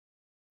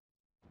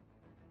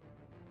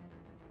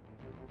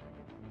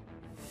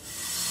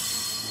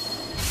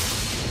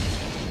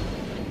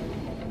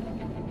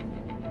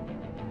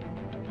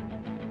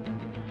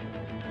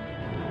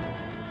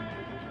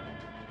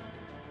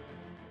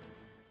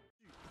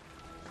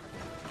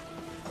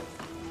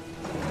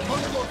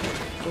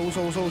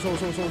Sauve.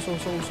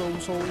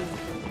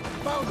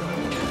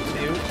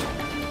 C'est où?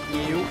 Il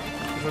est où?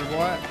 Je veux le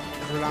voir.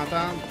 Je veux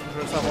l'entendre. Je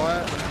veux le savoir.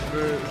 Je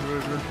veux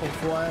le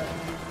pourvoir.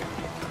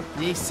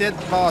 Il est ici,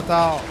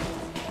 bâtard.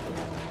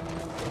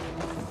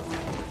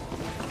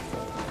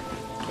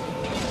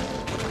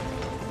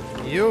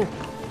 Il est où?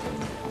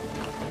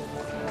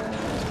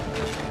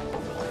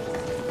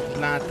 Je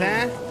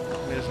l'entends,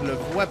 mais je le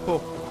vois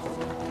pas.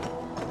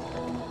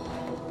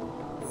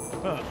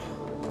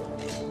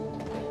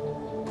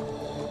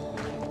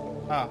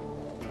 Ah.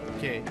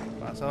 Ok.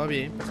 Ben, ça va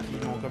bien, parce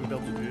qu'ils m'ont comme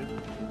perdu de vue.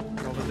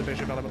 On va se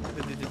dépêcher par là-bas.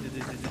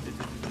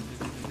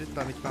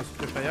 Dans l'équipement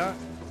que je fais ailleurs.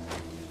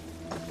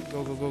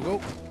 Go, go, go,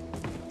 go.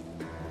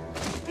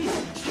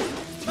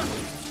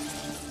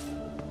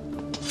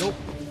 Go.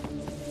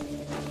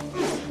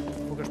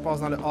 Faut que je passe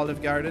dans le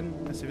Olive Garden.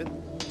 Assez vite.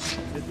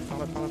 Vite, par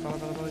là. Go,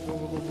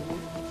 go, go, go.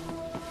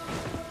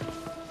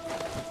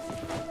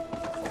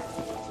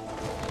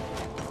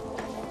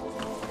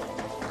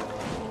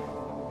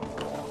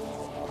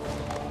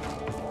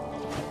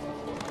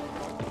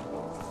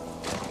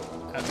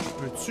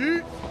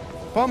 Peux-tu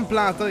pas me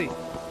planter?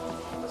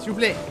 S'il vous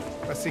plaît.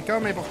 Parce que c'est quand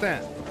même important.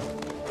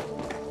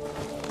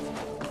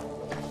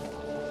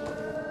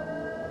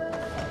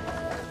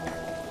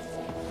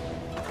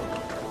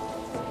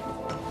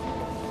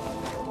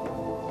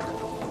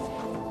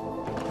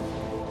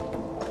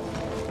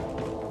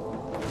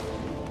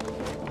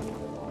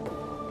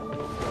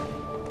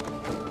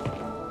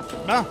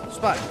 Bon,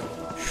 super.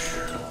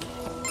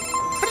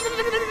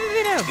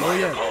 My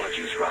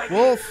apologies, Ryder.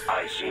 Wolf.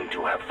 I seem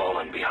to have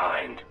fallen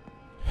behind.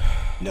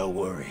 No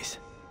worries.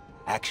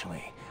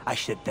 Actually, I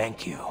should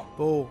thank you.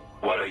 Beau.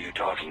 What are you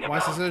talking Ouais,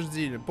 c'est about? ça que je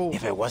dis, le beau.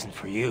 If it wasn't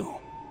for you,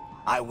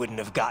 I wouldn't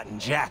have gotten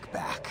Jack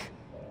back.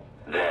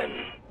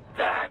 Then,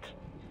 that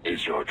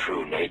is your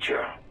true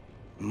nature.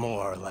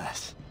 More or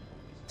less.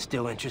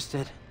 Still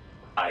interested?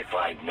 I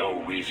find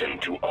no reason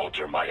to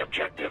alter my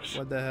objectives.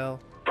 What the hell?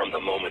 From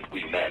the moment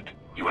we met,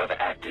 you have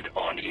acted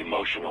on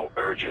emotional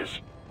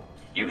urges.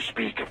 You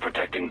speak of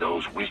protecting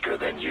those weaker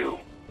than you.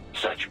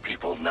 Such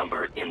people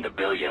number in the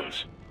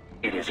billions.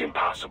 It is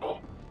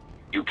impossible.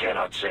 You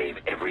cannot save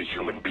every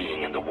human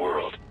being in the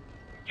world.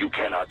 You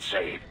cannot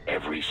save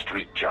every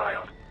street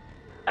child.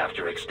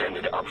 After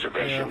extended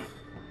observation,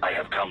 I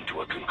have come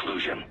to a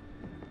conclusion.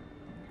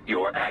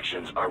 Your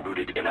actions are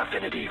rooted in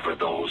affinity for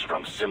those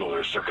from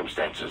similar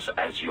circumstances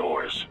as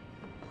yours.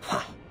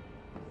 Huh.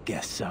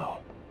 Guess so.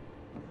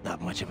 Not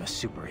much of a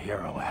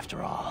superhero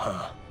after all,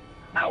 huh?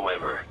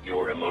 However,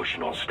 your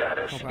emotional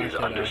status is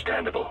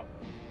understandable.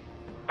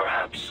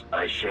 Perhaps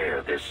I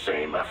share this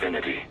same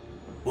affinity.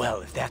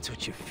 Well, if that's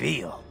what you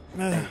feel,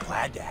 then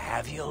glad to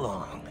have you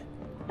along.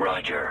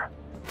 Roger.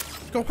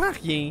 Je comprends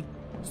rien.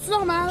 C'est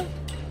normal?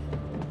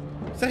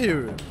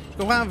 Sérieux. Je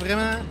comprends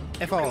vraiment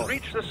effort.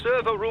 Reach the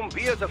server room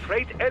via the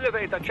freight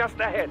elevator just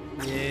ahead.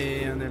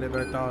 Yeah, un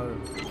élévateur.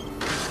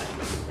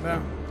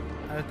 Bon,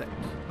 attaque.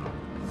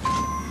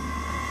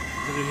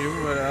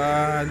 Dirigez-vous,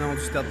 voilà. Ah non, du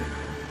stade.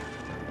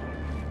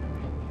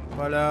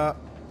 Voilà.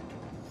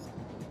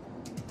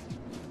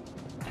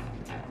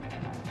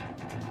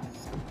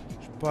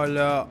 Je suis pas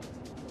là.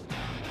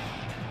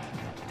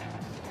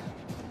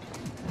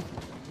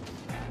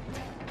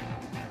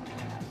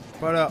 Je suis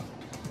pas là.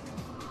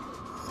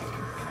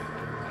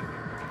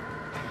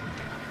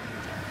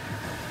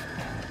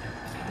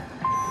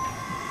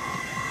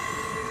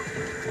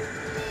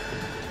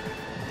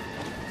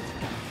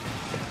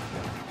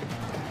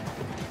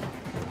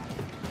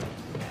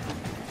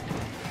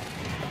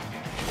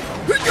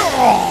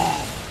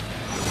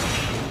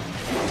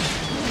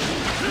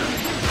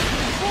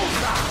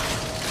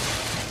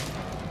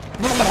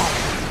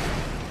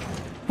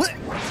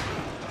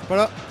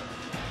 Voilà.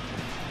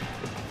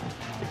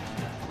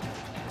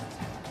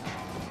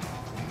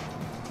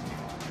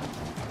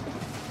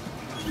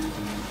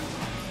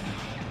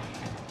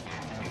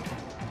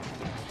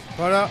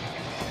 Voilà.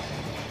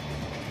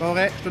 C'est pas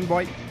vrai, je suis une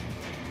boîte.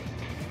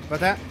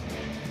 Va-t'en.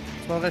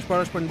 C'est pas vrai, je suis pas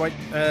là, je suis pas une boîte.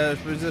 Je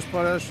peux dire, je suis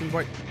pas là, je suis une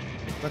boîte.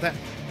 Va-t'en.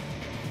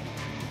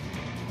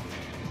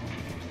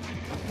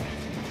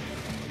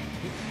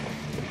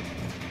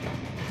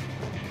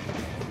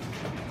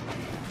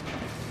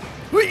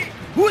 Oui!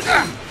 Oui!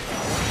 Ah!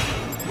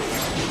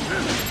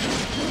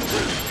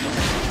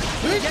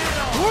 Oui! Oui!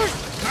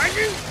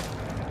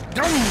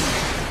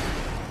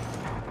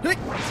 Oui!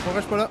 C'est pas vrai,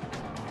 je suis pas là.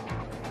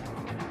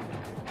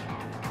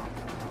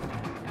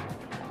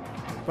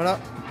 Pas là.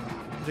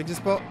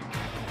 J'existe pas.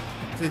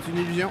 C'est une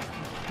illusion.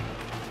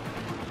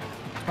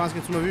 Je pense que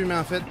tu m'as vu, mais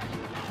en fait,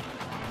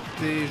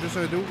 t'es juste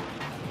un dos.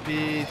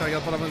 Pis tu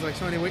regardes pas dans la bonne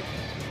direction, anyway.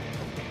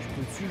 Je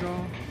peux dessus,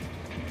 genre.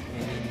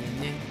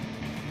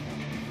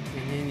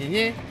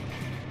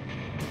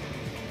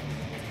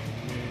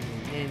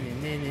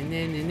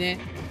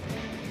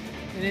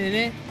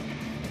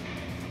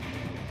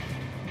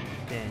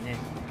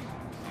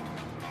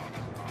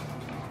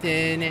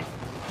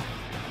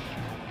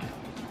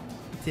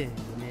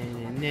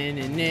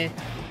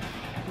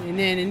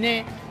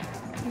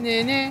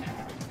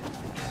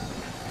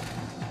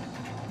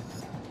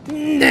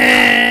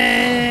 Nah.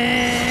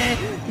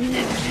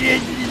 Yeah.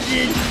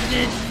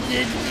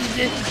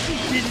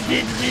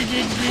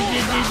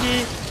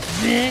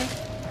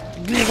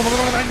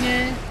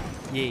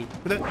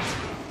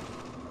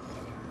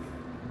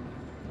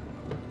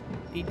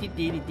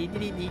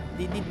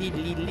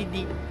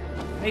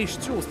 Hey, je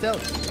suis au stealth.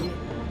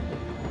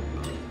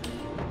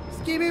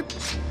 Skip it.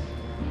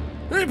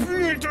 Et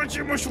puis,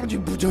 attendez-moi sur des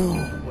boutons.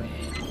 Ouais.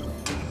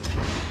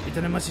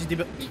 Étonnamment, si je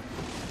débat.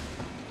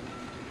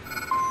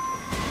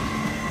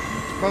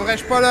 Pas vrai, je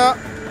suis pas là.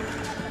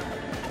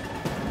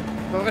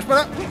 Pas vrai, je suis pas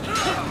là.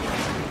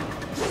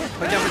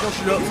 Regarde, maintenant, je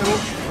suis là. C'est bon.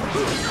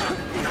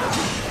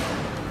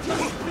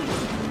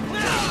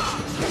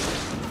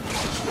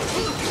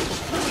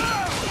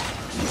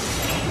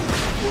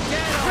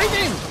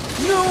 Raiden!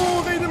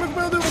 Non, Raiden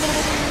McMurder!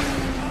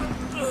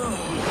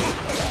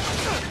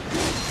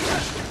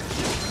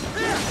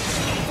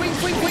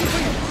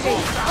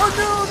 Oh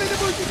non, Raiden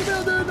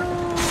McMurder,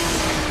 non!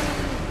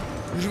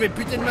 Je vais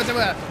putain de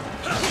m'attendre.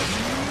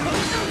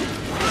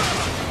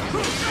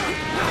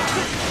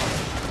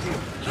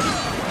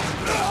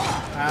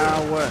 Ah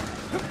ouais.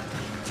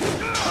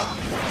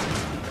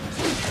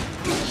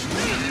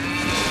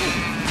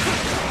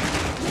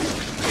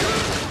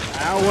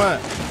 Ah ouais.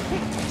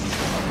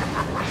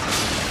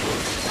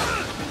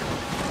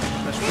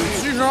 Je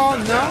peux-tu genre,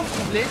 non,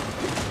 s'il vous plaît?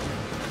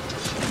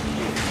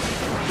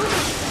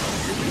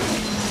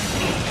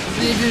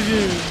 J'ai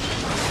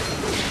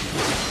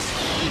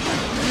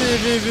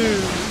vu.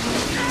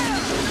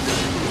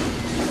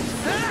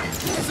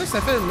 C'est ça que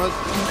ça fait le mode.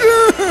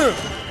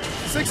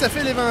 C'est ça que ça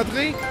fait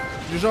l'éventré.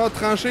 J'ai genre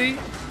tranché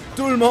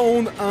tout le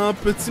monde en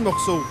petits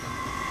morceaux.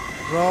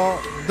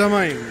 Genre de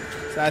même.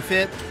 Ça a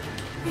fait.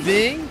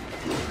 Bing.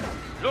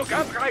 Look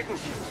out, Raiden!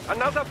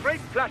 Another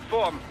freight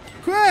platform!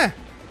 Quoi?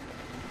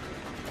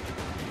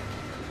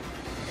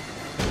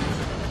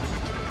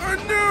 Oh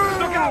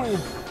non!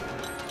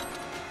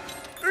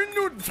 Une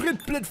autre vraie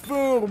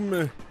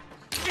plateforme!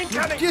 Mais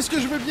qu'est-ce que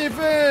je veux bien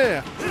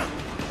faire?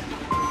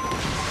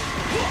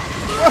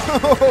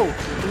 Oh!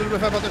 Je vais me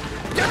faire partir.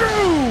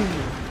 Kaboom!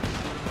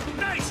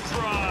 Nice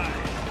try!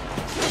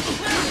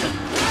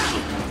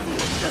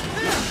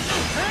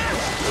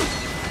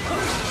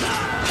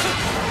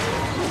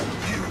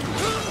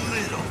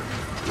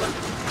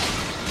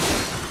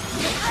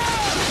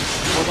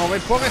 On va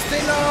pas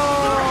rester là!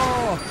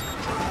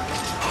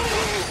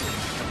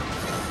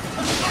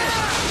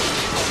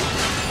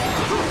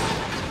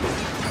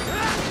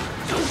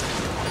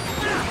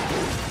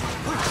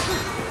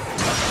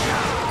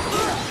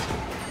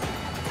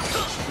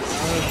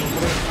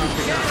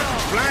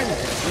 Blang!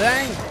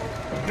 Blang!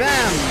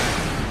 Bam!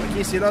 Ok,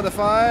 c'est l'heure de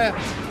faire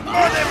mon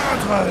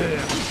éventreur!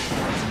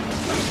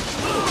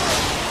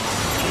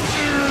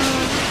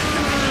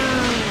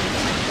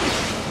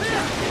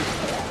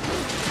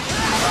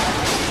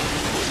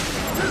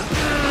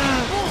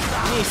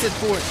 Viens ici de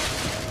toi!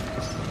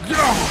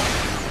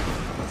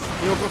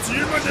 Et on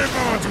continue mon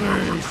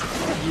éventreur!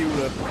 Il est où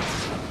là?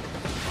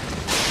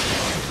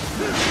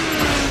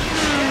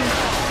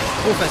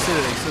 Trop facile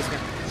avec ça,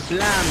 c'est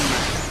blam!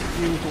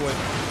 Il est où toi?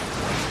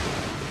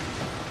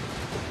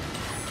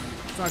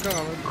 C'est encore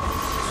en mode.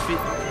 Tu fais.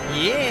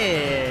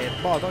 Yeah!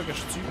 Bâtard que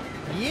je tue.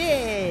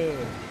 Yeah!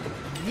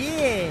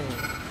 Yeah!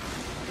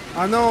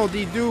 Oh non,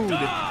 des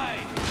dudes!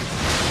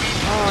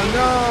 Oh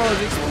non,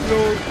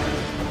 j'explose!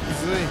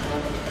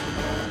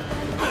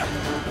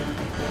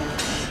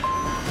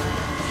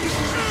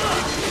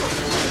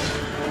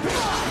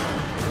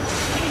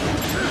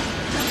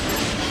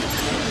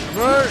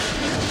 Ouais!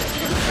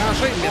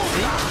 Tranché,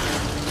 merci.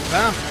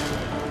 Bon.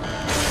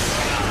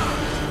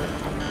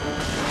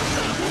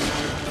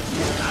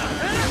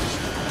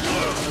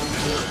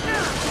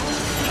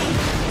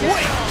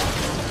 Ouais!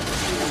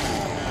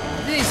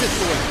 Viens ici,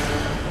 toi!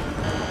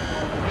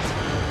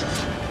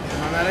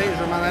 Je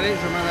m'en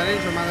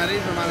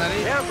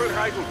aller. Careful,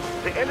 Raiden.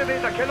 The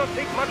elevator cannot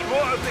take much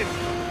more of this.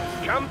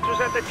 Jump to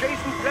that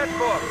adjacent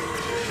platform.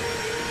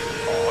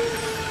 Oh,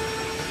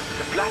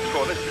 the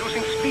platform is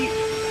losing speed.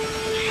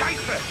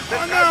 Scheiße! The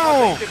Oh no!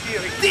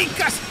 interfering.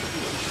 Dicas!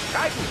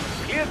 Raiden,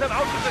 clear them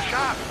out of the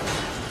shaft.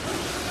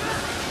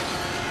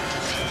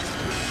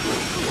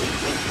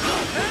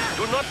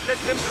 Do not let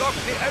them block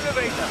the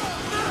elevator.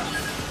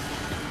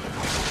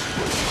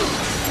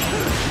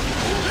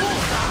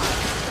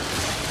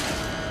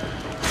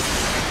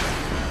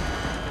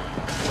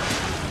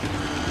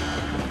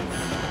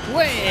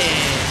 Ouais!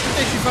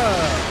 Putain, je suis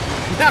fort!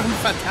 L'arme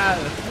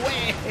fatale!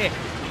 Ouais! Je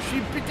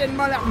suis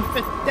putainement l'arme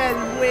fatale!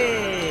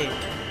 Ouais!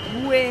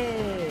 Ouais!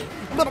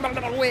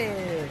 Ouais!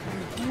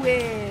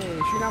 Ouais!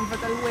 Je suis l'arme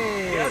fatale!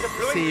 Ouais!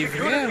 C'est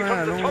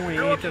vraiment long et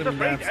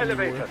interminable, ce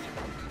niveau-là.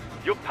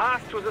 You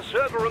pass to the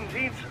server room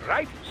leads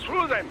right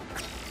through them.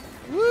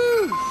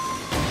 Wouh!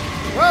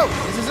 Wow!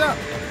 C'est ça!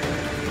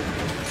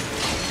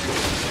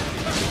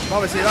 Bon,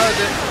 ben c'est l'heure de...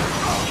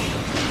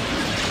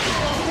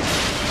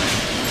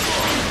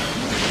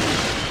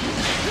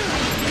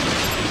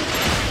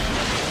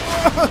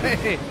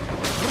 Ouais!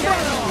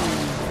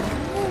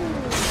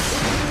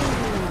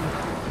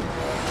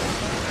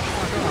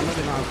 Encore en mode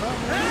éventreur.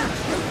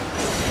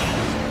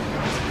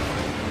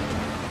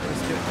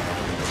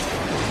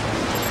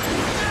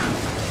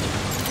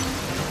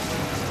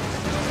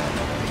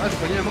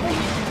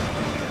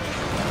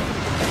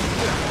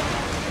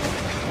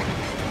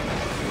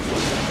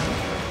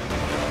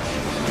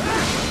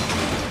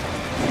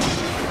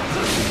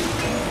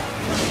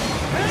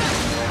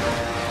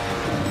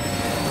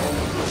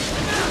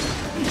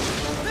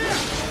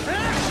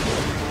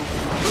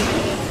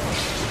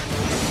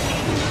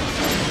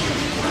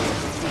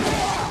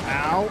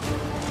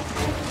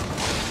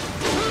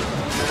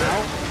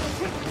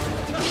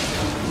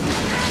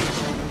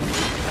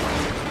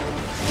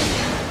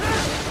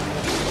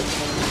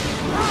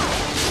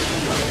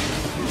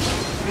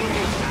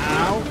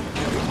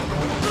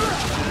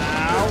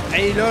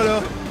 Hey,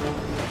 là!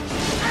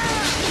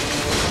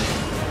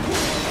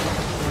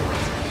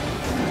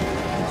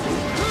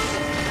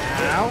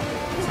 Ow!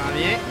 Ça s'en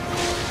vient.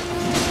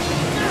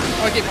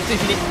 Ok, c'est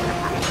fini.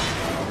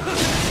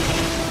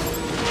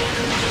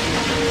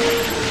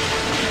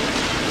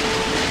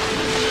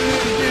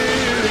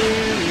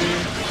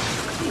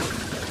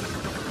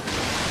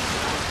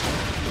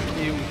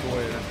 Et où, toi,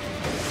 là?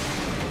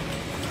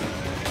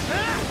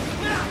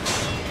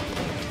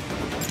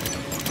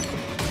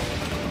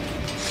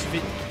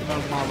 Vite, devant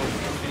le manteau.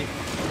 Fini.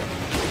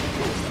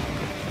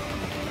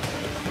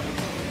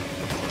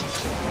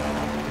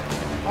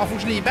 Ah, faut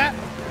que je les batte!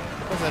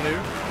 Pas sérieux.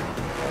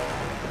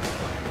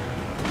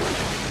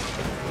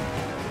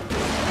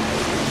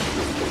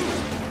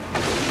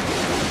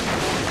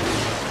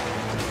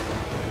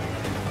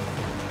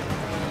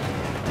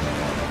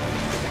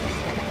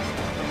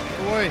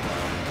 Ouais.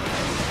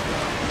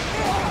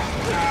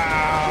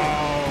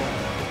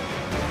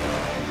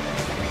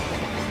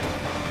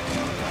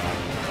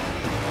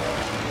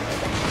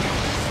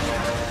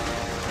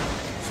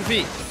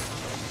 Suffit.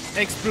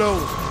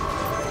 Explose.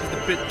 De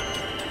pute.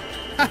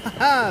 Ha ha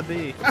ha,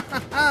 B. Ha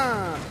ha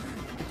ha.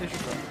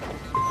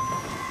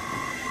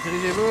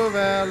 Dirigez-vous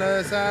vers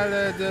la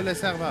salle de le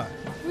serveur.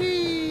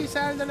 Oui,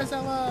 salle de le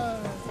serveur.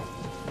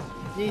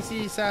 Viens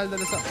ici, salle de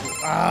le serveur.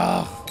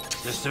 Ah.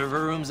 The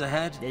server room's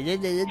ahead?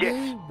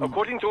 Yes,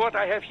 according to what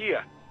I have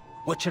here.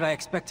 What should I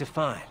expect to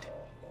find?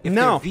 If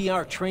No. they're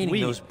VR training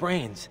Oui. those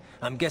brains,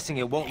 I'm guessing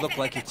it won't look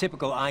like your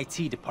typical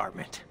IT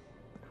department.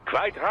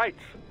 Quite right.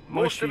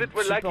 Most of it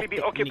will likely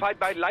be occupied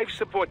by life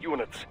support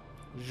units.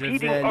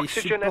 Feeding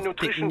oxygen and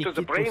nutrition to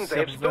the brains they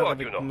have stored,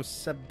 you know.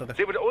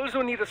 They would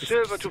also need a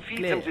server to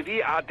feed them the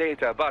VR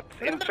data, but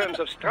in terms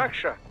of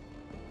structure,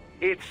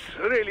 it's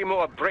really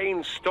more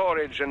brain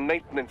storage and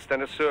maintenance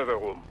than a server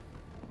room.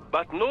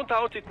 But no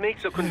doubt it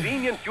makes a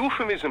convenient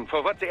euphemism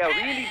for what they are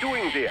really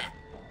doing there.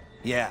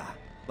 Yeah,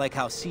 like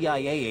how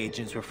CIA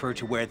agents refer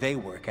to where they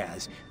work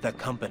as the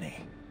company.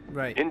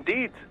 Right.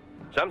 Indeed.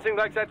 Something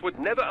like that would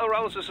never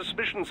arouse the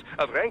suspicions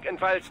of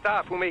rank-and-file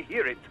staff who may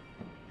hear it.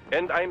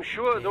 And I'm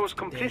sure those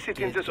complicit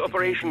in this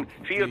operation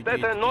feel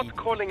better not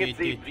calling it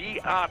the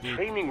VR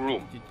training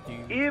room.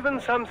 Even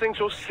something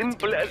so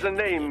simple as a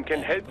name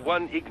can help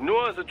one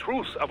ignore the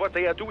truth of what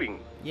they are doing.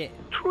 Yeah.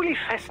 Truly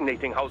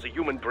fascinating how the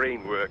human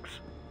brain works.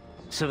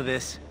 So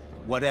this,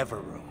 whatever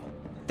room,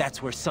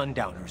 that's where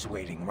Sundowner's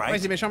waiting, right? Ouais,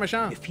 c'est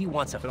méchant. If he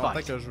wants a Ça fait longtemps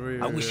fight, que je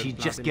veux, I wish he'd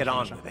just planter get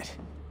on méchant. with it.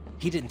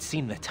 He didn't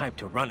seem the type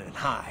to run and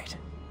hide.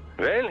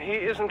 Well, he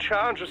is in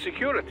charge of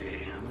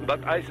security, but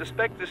I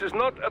suspect this is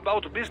not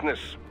about business.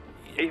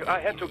 If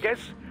I had to guess,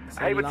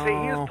 I would say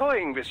he is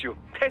toying with you,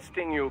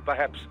 testing you,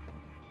 perhaps.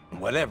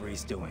 Whatever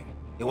he's doing,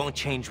 it won't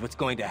change what's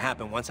going to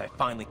happen once I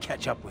finally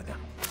catch up with him.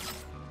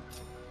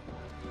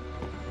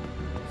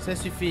 Ça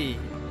suffit.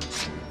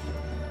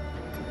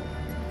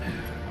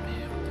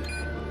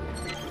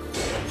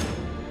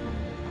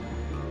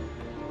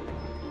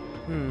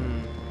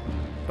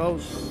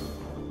 Pause.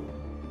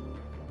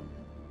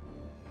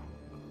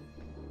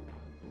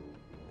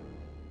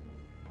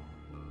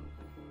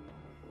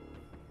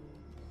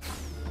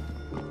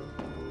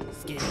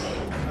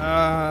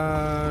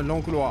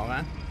 Long couloir,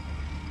 hein?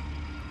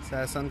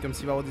 Ça sonne comme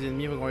s'il va y avoir des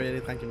ennemis, on va y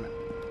aller tranquillement.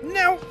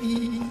 Non!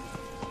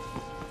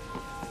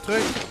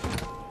 Truc!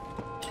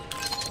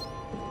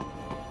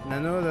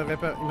 Nana devrait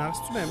pas. Il m'en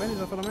reste-tu bien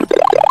les affaires de même?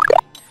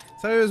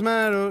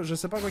 Sérieusement, là, je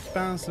sais pas quoi qu'il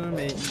pense, là,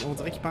 mais on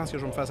dirait qu'il pense que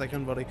je vais me faire sacrer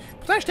une volée.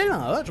 Pourtant, j'étais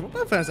tellement hot, je vais pas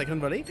me faire un sacrer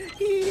une volée.